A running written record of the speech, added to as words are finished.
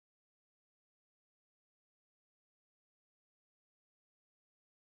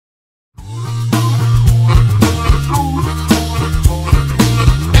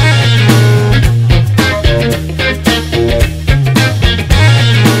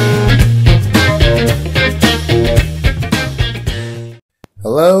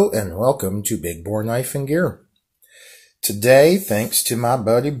welcome to Big Bore Knife and Gear. Today, thanks to my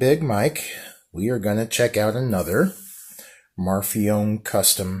buddy Big Mike, we are going to check out another Marfione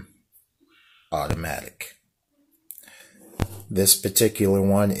custom automatic. This particular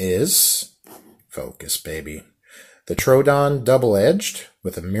one is, focus baby, the Troodon double-edged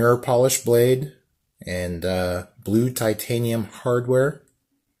with a mirror polish blade and blue titanium hardware.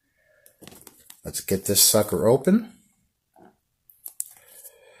 Let's get this sucker open.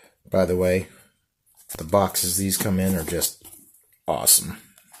 By the way, the boxes these come in are just awesome.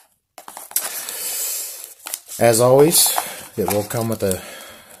 As always, it will come with a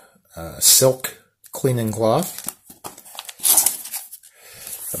silk cleaning cloth,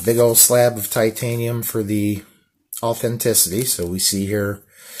 a big old slab of titanium for the authenticity. So we see here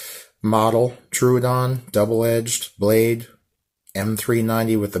model Troodon double-edged blade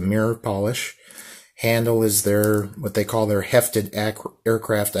M390 with a mirror polish. Handle is their, what they call their hefted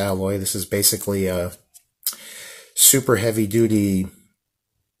aircraft alloy. This is basically a super heavy-duty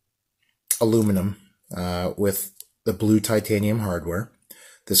aluminum with the blue titanium hardware.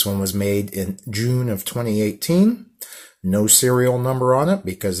 This one was made in June of 2018. No serial number on it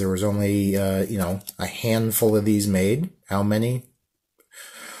because there was only, a handful of these made. How many?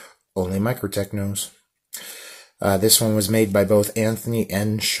 Only Microtech knows. This one was made by both Anthony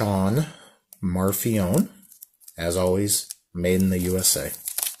and Sean Marfione, as always, made in the USA.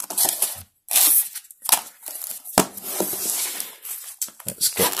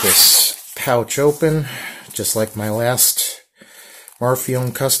 Let's get this pouch open, just like my last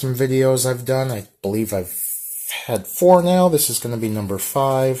Marfione custom videos I've done. I believe I've had 4 now. This is going to be number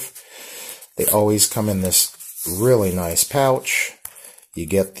 5. They always come in this really nice pouch. You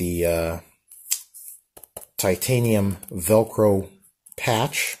get the titanium Velcro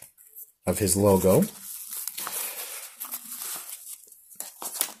patch of his logo.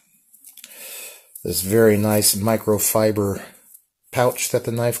 This very nice microfiber pouch that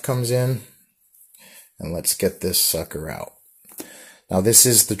the knife comes in. And let's get this sucker out. Now this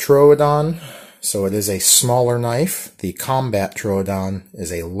is the Troodon, so it is a smaller knife. The Combat Troodon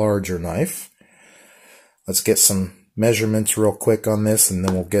is a larger knife. Let's get some measurements real quick on this, and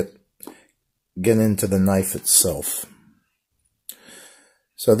then we'll get into the knife itself.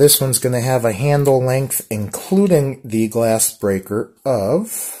 So this one's going to have a handle length, including the glass breaker,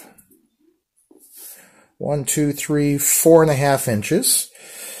 of 4.5 inches.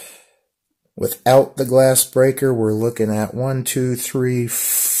 Without the glass breaker, we're looking at 4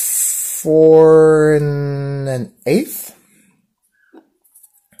 1/8.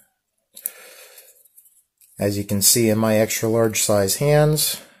 As you can see in my extra large size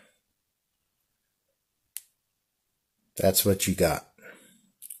hands, that's what you got.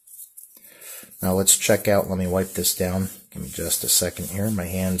 Now let's check out, let me wipe this down. Give me just a second here. My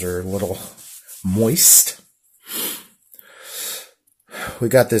hands are a little moist. We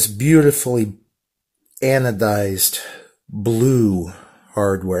got this beautifully anodized blue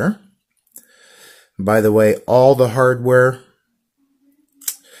hardware. By the way, all the hardware,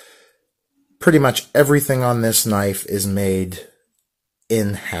 pretty much everything on this knife is made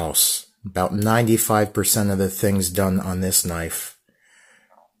in-house. About 95% of the things done on this knife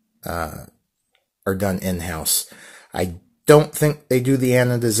are done in-house. I don't think they do the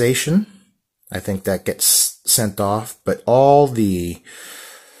anodization. I think that gets sent off, but all the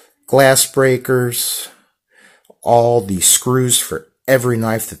glass breakers, all the screws for every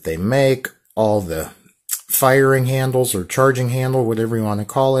knife that they make, all the firing handles or charging handle, whatever you want to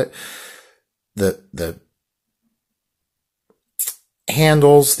call it, the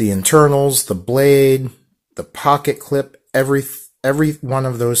handles, the internals, the blade, the pocket clip, every one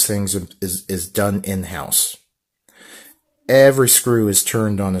of those things is done in-house. Every screw is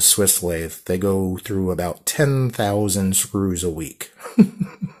turned on a Swiss lathe. They go through about 10,000 screws a week.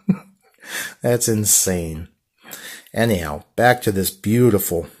 That's insane. Anyhow, back to this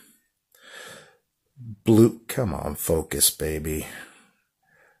beautiful blue, come on, focus, baby.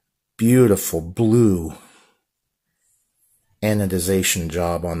 Beautiful blue anodization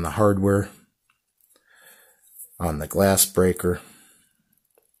job on the hardware, on the glass breaker.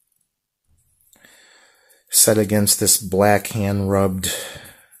 Set against this black hand-rubbed.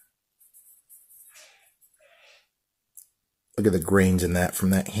 Look at the grains in that from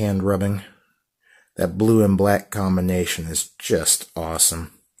that hand rubbing. That blue and black combination is just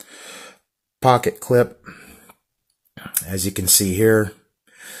awesome. Pocket clip, as you can see here,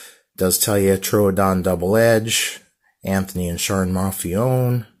 does tell you Troodon double edge, Anthony and Sean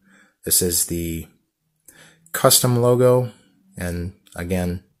Marfione. This is the custom logo, and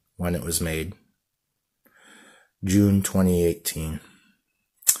again, when it was made. June 2018.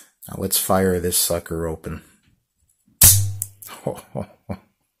 Now let's fire this sucker open.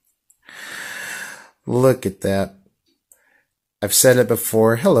 Look at that. I've said it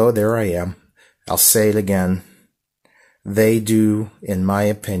before. Hello, there I am. I'll say it again. They do, in my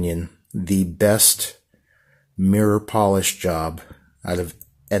opinion, the best mirror polish job out of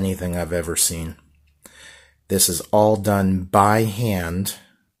anything I've ever seen. This is all done by hand.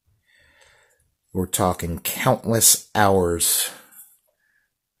 We're talking countless hours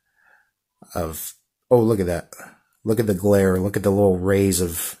of, oh, look at that. Look at the glare. Look at the little rays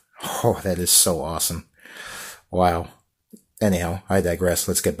of, oh, that is so awesome. Wow. Anyhow, I digress.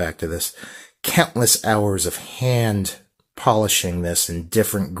 Let's get back to this. Countless hours of hand polishing this in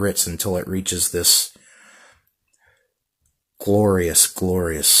different grits until it reaches this glorious,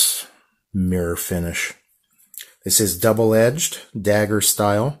 glorious mirror finish. This is double-edged, dagger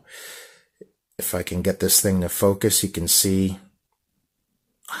style. If I can get this thing to focus, you can see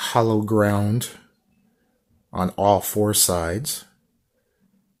hollow ground on all four sides.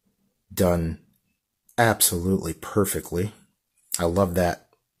 Done absolutely perfectly. I love that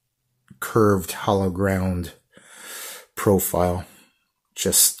curved hollow ground profile.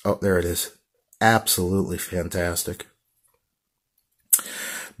 Just, oh, there it is. Absolutely fantastic.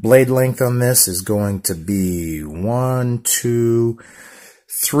 Blade length on this is going to be 1, 2,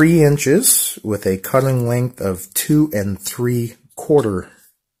 3 inches with a cutting length of 2 3/4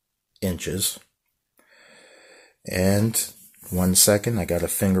 inches. And 1 second, I got a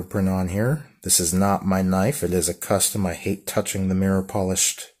fingerprint on here. This is not my knife. It is a custom. I hate touching the mirror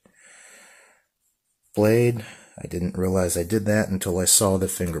polished blade. I didn't realize I did that until I saw the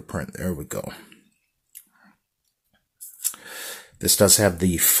fingerprint. There we go. This does have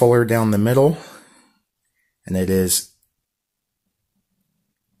the fuller down the middle, and it is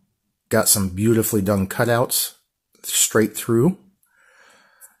got some beautifully done cutouts straight through.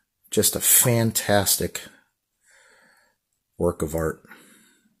 Just a fantastic work of art.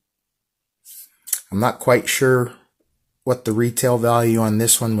 I'm not quite sure what the retail value on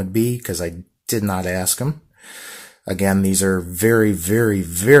this one would be because I did not ask them. Again, these are very, very,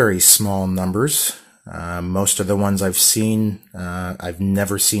 very small numbers. Most of the ones I've seen, I've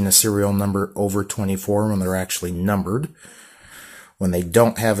never seen a serial number over 24 when they're actually numbered. When they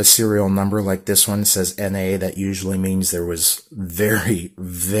don't have a serial number like this one says NA, that usually means there was very,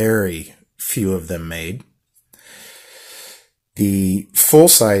 very few of them made. The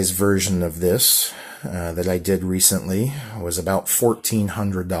full-size version of this that I did recently was about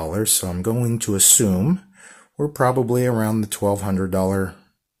 $1,400, so I'm going to assume we're probably around the $1,200,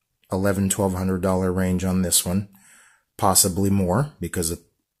 $1,200 range on this one, possibly more, because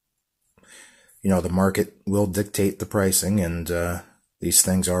you know, the market will dictate the pricing, and these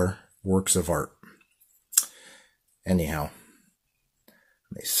things are works of art. Anyhow,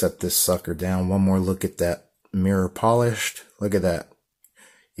 let me set this sucker down. One more look at that mirror polished. Look at that.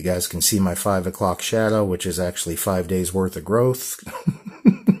 You guys can see my 5 o'clock shadow, which is actually 5 days worth of growth.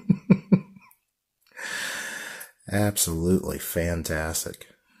 Absolutely fantastic.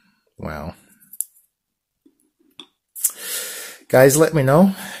 Wow. Guys, let me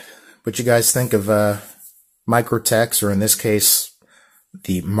know what you guys think of Microtex, or in this case,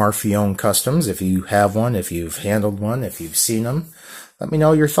 the Marfione Customs. If you have one, if you've handled one, if you've seen them, let me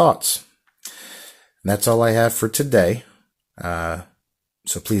know your thoughts. And that's all I have for today.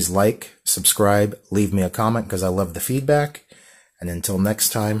 So please like, subscribe, leave me a comment because I love the feedback. And until next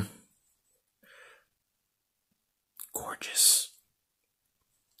time, gorgeous.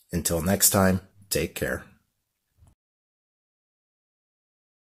 Until next time, take care.